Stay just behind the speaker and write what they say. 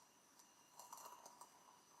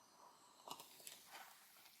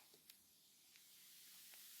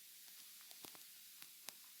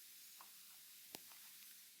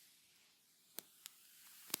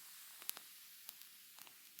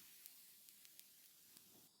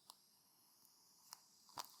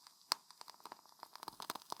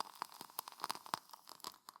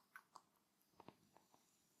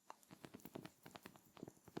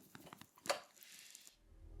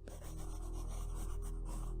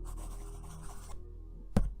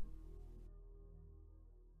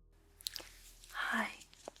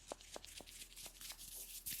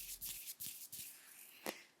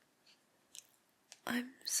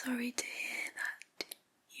sorry to hear that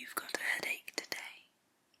you've got a headache today,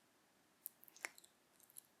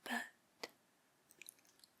 but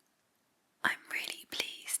I'm really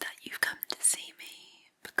pleased that you've come to see me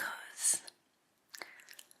because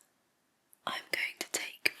I'm going to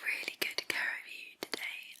take really good care of you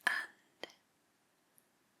today, and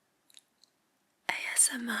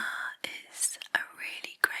ASMR is a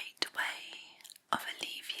really great way of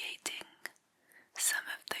alleviating some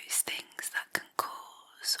of those things that can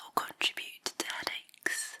cause or contribute to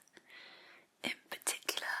headaches, in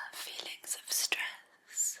particular feelings of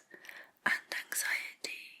stress and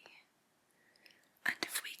anxiety. And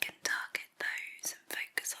if we can target those and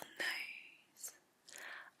focus on those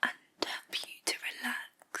and help you to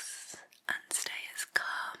relax and stay as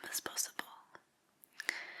calm as possible,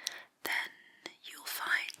 then you'll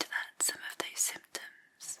find that some of those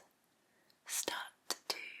symptoms start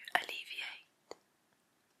to alleviate.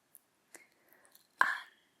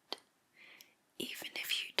 And even if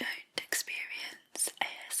you don't experience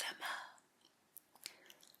ASMR,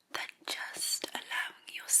 then just allowing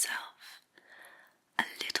yourself a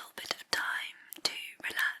little bit of time to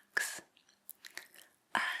relax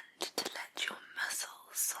and to let your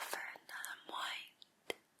muscles soften and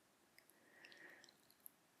unwind,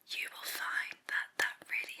 you will find that that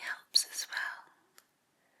really helps as well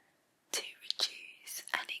to reduce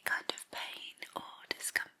any kind of pain or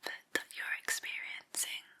discomfort that you're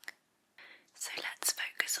experiencing. So let's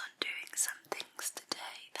focus on doing some things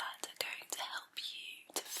today that are going to help you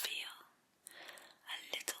to feel a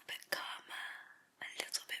little bit calmer, a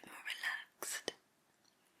little bit more relaxed,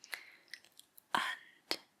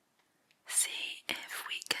 and see if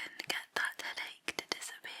we can get that headache to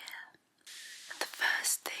disappear. The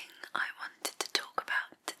first thing I wanted to talk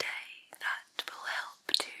about today that will help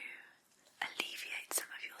to alleviate some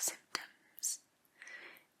of your symptoms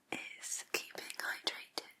is keeping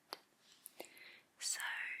hydrated. So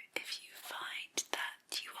if you find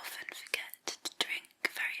that you often forget to drink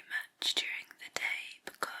very much during the day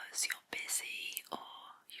because you're busy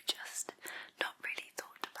or you've just not really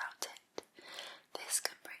thought about it, this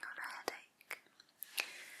can bring on a headache.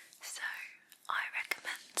 So I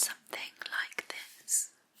recommend something like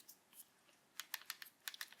this.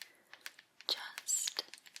 Just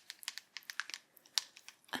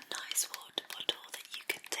a nice water bottle that you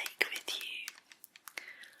can take with you,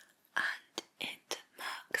 and it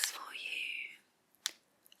marks for you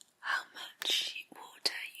how much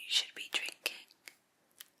water you should be drinking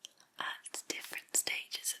at different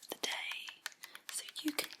stages of the day, so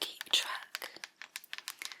you can keep track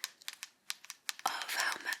of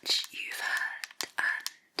how much you've had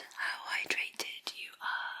and how hydrated you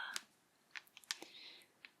are.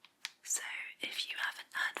 So if you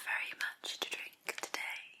haven't had very much to drink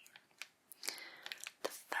today, the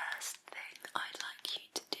first thing I'd like you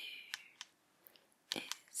to do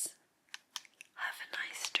is have a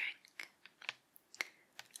nice drink.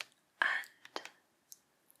 And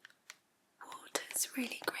water's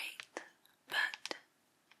really great, but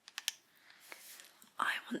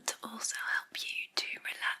I want to also help you to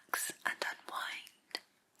relax and unwind.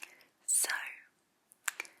 So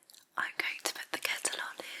I'm going to put the kettle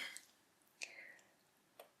on here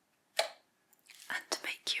and to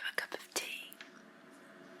make you a cup of tea.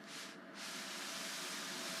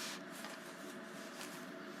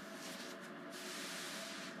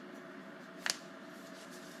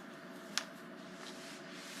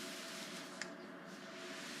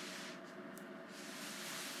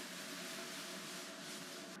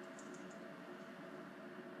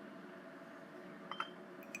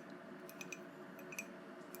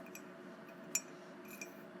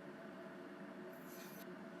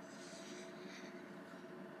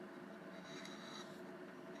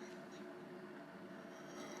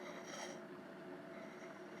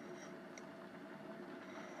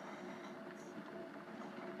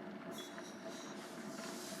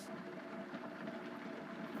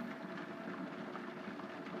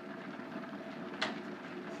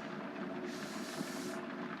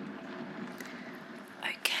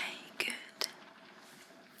 Okay, good.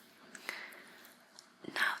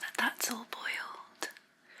 Now that that's all boiled,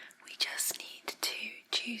 we just need to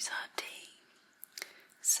choose our tea.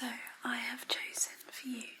 So I have chosen for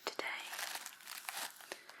you today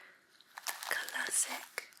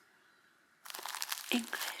classic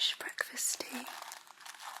English breakfast tea.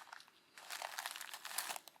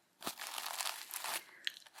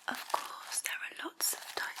 Of course, there are lots of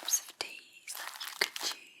types of teas that you could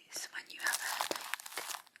choose when you have a headache.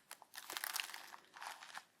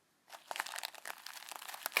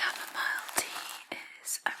 Chamomile tea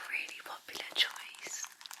is a really popular choice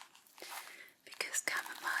because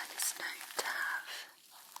chamomile is known to have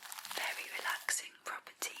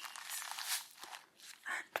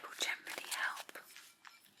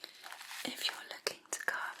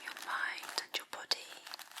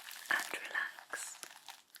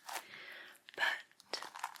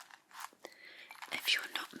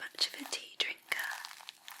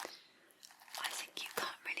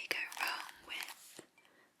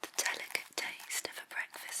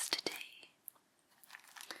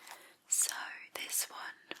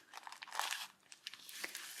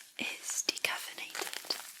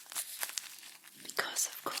dangerous,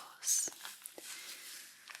 of course.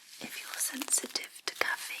 If you're sensitive to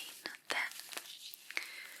caffeine, then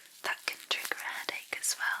that can trigger a headache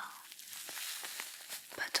as well.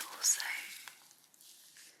 But also,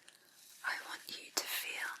 I want you to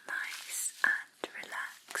feel nice and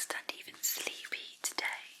relaxed and even sleepy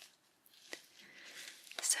today.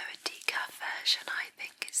 So a decaf version, I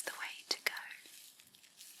think, is the way to go.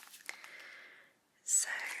 So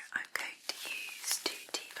I'm going to use 2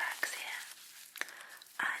 tea bags here,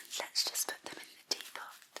 and let's just put them in the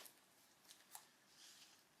teapot.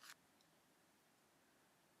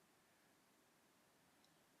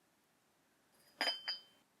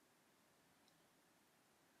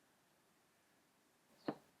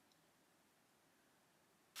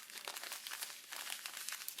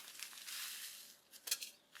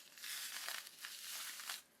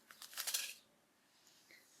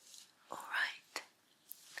 Alright,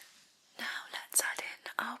 now let's add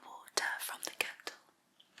in our water from the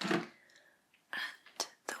kettle. And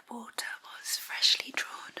the water was freshly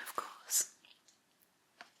drawn, of course.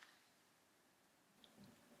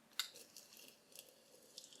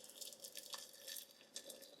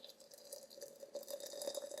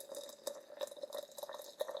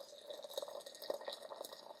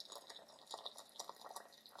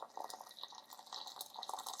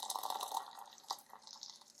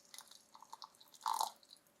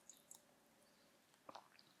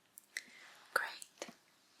 Great.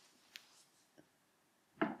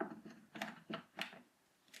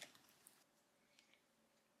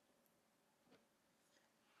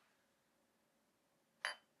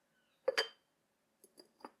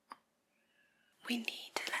 We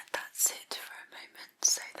need to let that sit for a moment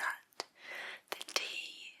so that the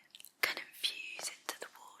tea can infuse into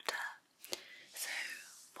the water. So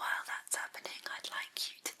while that's happening, I'd like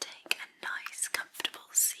you to take a nice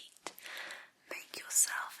comfortable seat. Make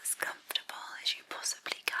yourself as comfortable as you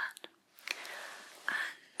possibly can.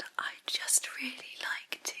 And I'd just really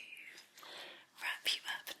like to wrap you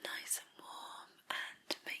up nice and warm and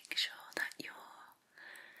make sure that you're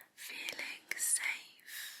feeling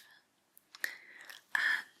safe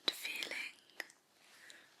and feeling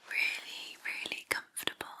really, really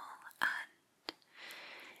comfortable and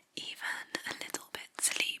even a little bit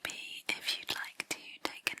sleepy. If you'd like to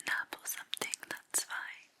take a nap or something, that's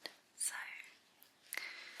fine. So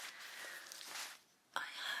I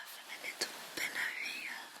have a little pillow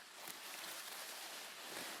here.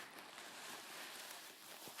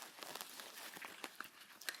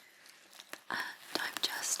 And I'm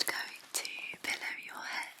just going to pillow your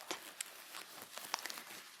head.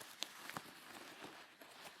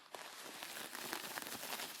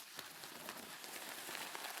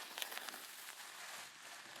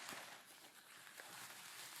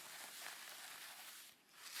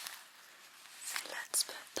 So let's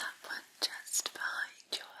put that one just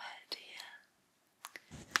behind your head here.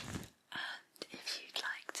 And if you'd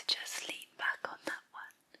like to just lean back on that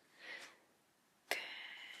one.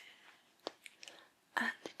 Good.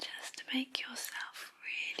 And just make yourself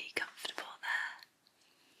really comfortable there.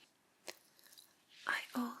 I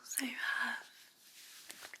also have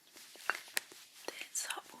this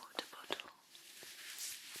hot water bottle,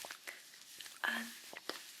 and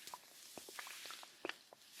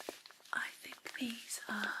I think these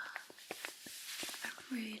are a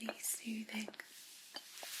really soothing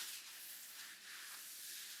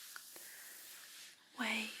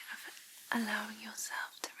way of allowing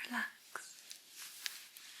yourself to relax.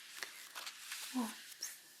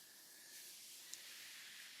 Warmth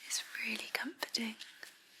is really comforting,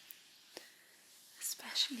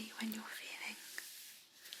 especially when you're feeling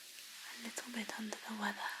a little bit under the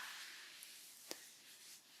weather.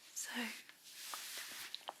 So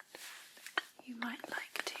you might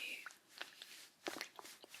like to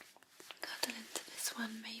cuddle into this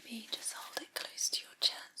one, maybe just hold it close to your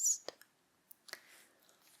chest,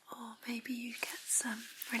 or maybe you get some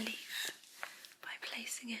relief by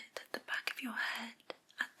placing it at the back of your head,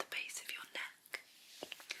 at the base of your neck,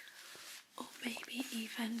 or maybe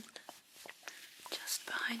even just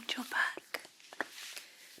behind your back.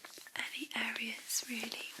 Any areas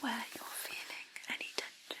really where you're feeling any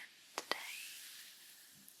tension today.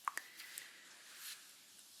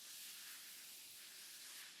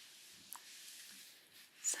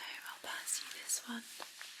 So I'll pass you this one.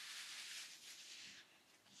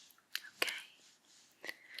 Okay.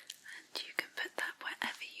 And you can put that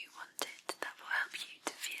wherever you want it. That will help you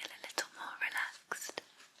to feel a little more relaxed.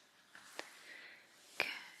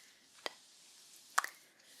 Good.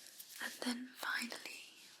 And then finally,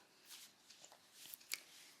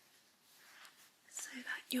 so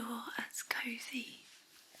that you're as cozy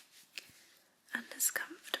and as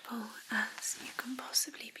comfortable as you can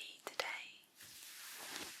possibly be today.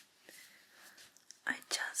 I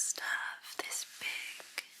just have this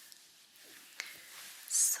big,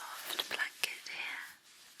 soft blanket here,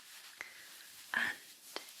 and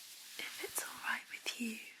if it's alright with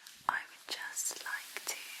you, I would just like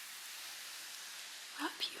to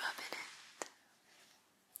wrap you up in it.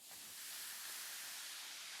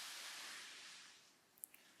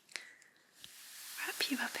 Wrap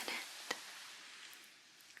you up in it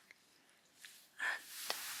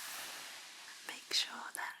and make sure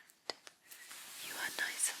that you are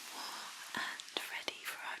nice and warm and ready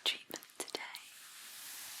for our treatment today.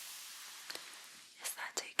 Is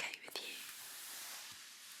that okay with you?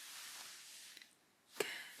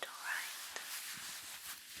 Good, alright.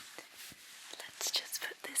 Let's just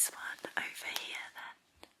put this one over here then.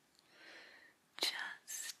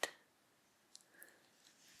 Just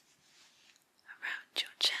around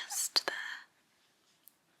your chest there.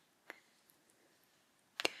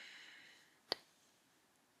 Good.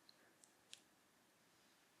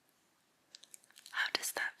 How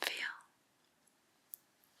does that feel?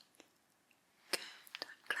 Good,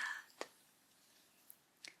 I'm glad.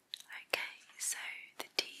 Okay, so the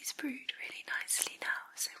tea's brewed really nicely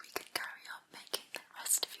now, so we can carry on making the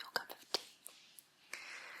rest of your cup of tea.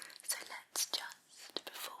 So let's just,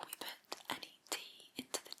 before we put any tea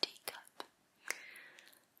into the teacup,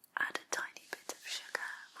 add a tiny bit of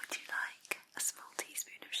sugar. Would you like a small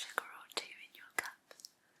teaspoon of sugar or two in your cup?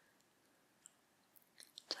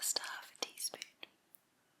 Just half a teaspoon.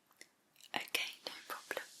 Okay, no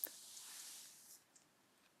problem.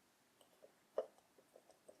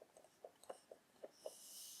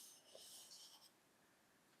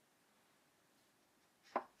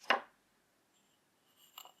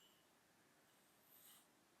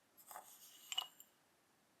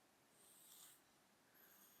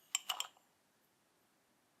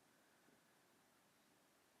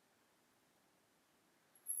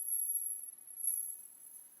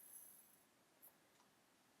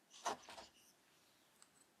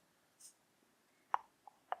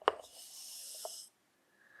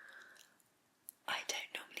 I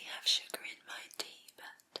don't normally have sugar in my tea,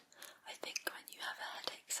 but I think when you have a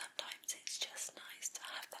headache sometimes it's just nice to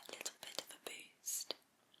have that little bit of a boost.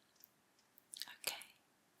 Okay,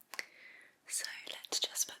 so let's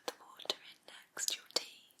just put the water in next, your tea.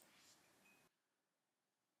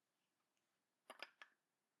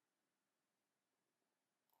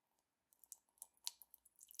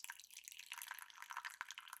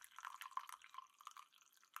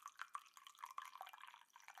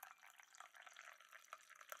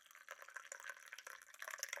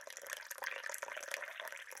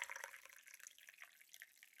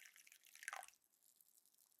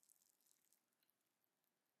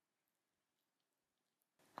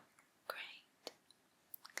 Great.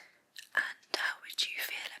 And how would you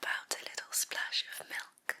feel about a little splash of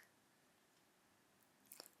milk?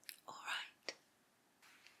 Alright.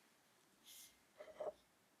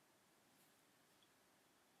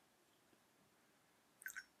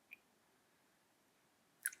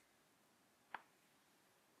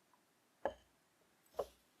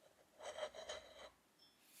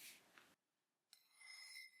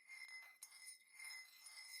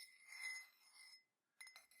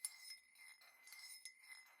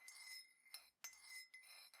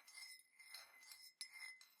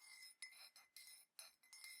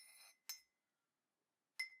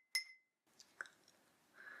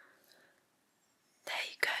 There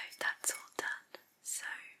you go, that's all done. So,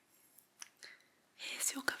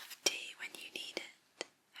 here's your cup of tea when you need it.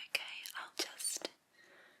 Okay, I'll just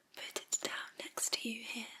put it down next to you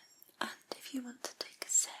here, and if you want to take a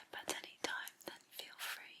sip at any time, then feel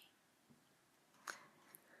free.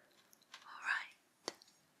 Alright,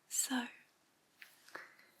 so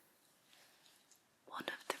one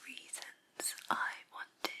of the reasons I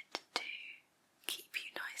wanted to keep you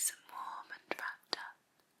nice and warm and wrapped up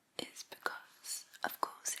is because, of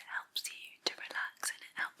course, it helps you to relax and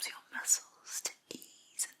it helps your muscles to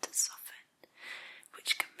ease and to soften,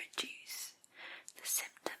 which can reduce the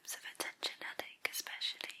symptoms of a tension headache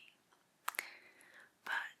especially.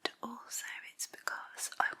 But also it's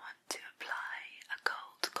because I want to apply a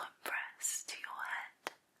cold compress to your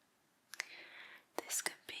head.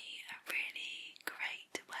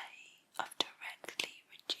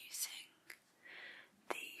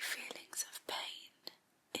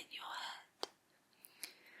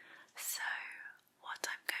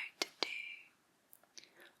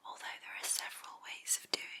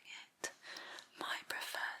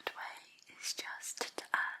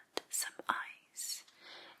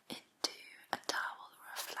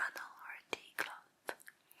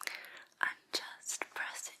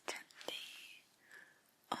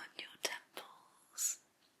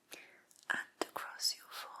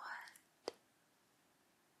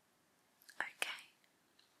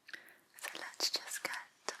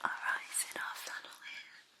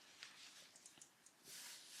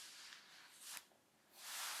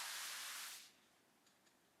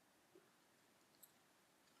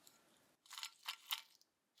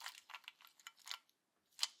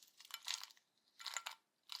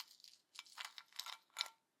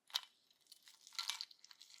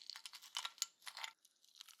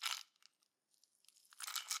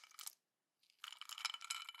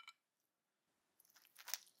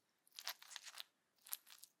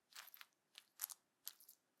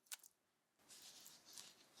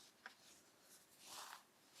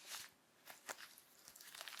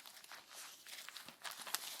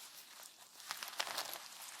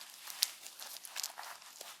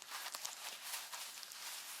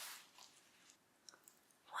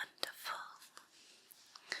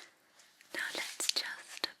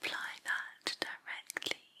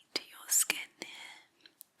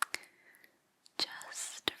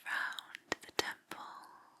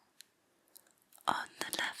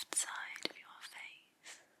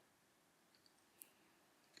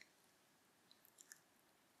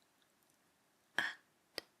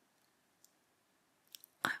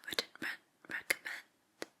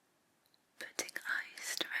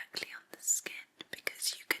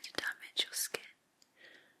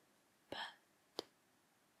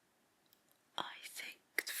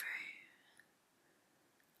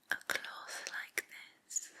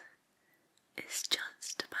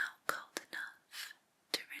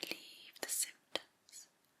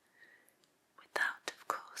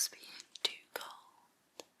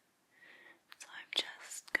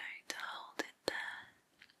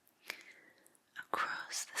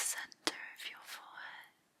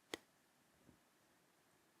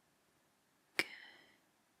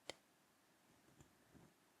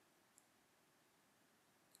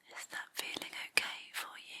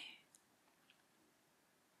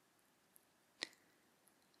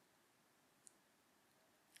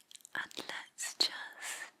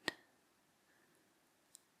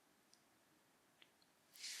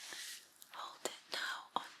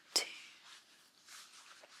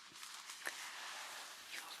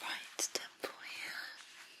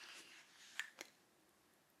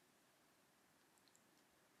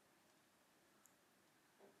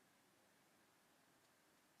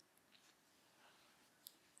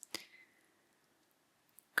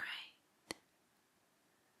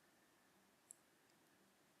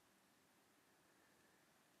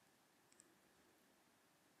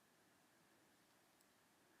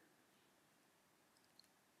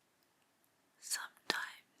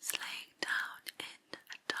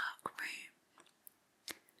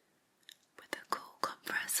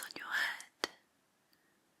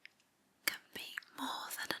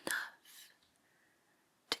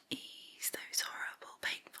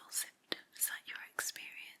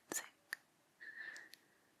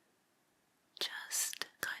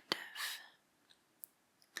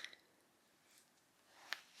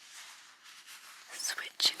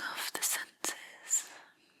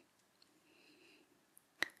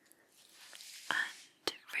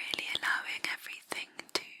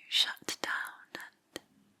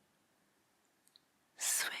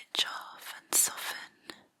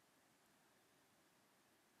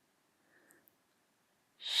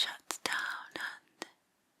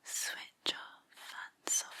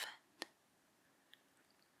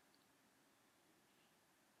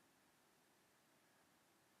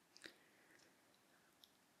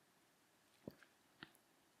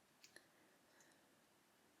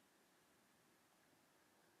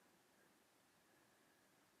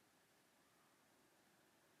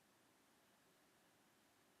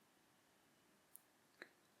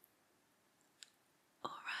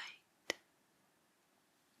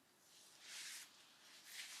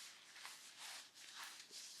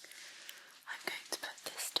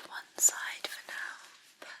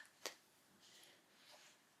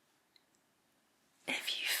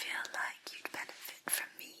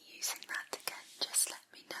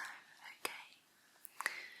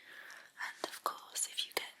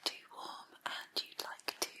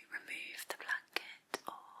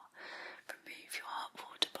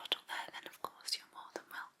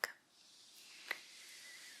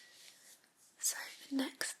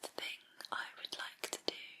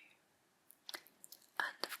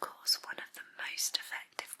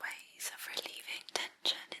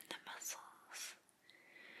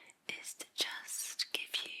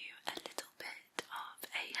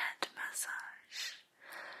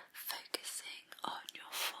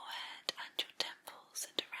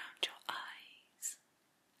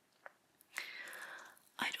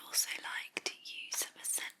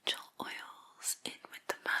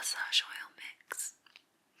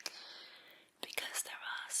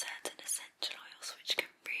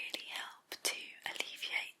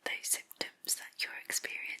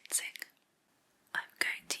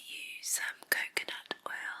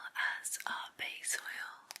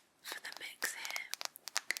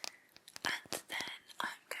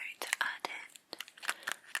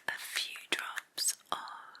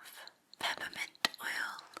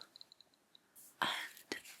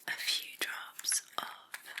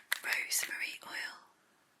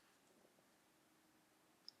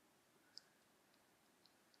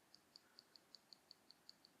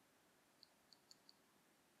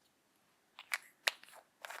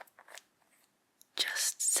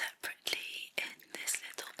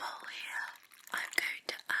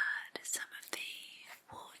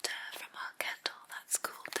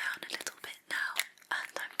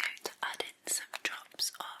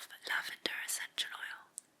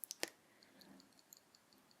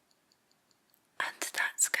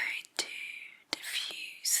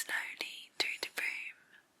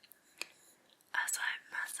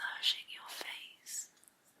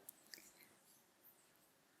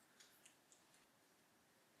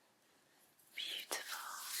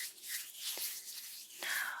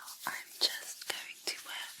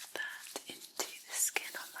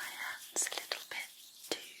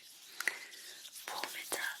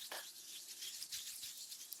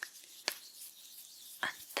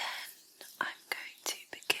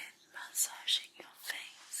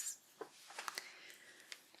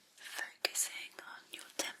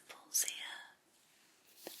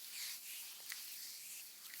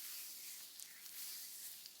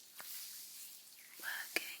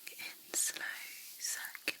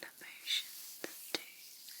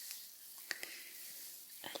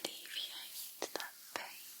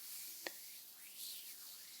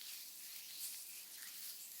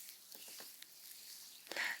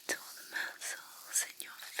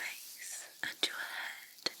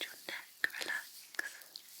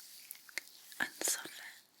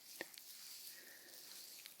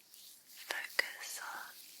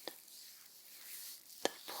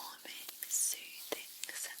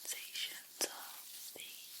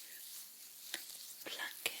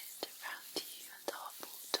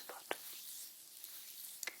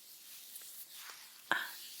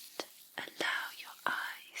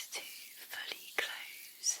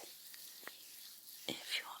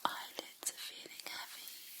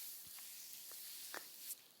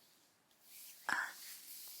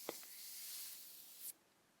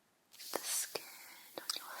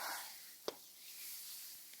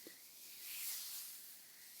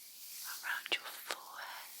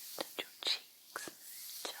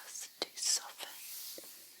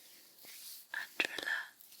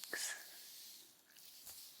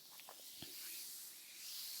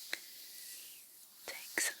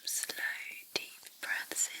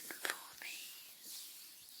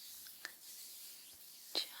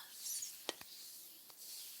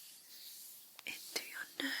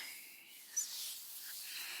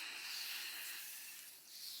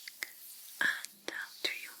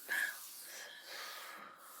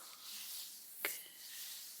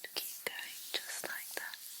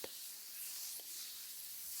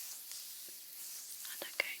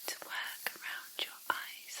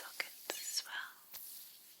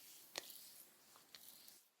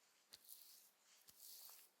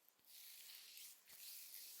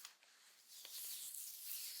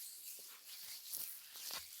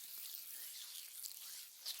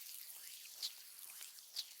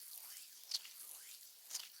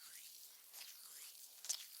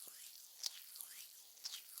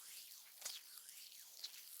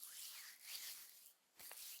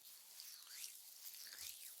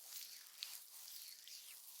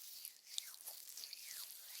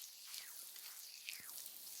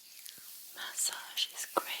 massage is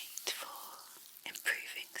great for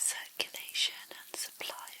improving circulation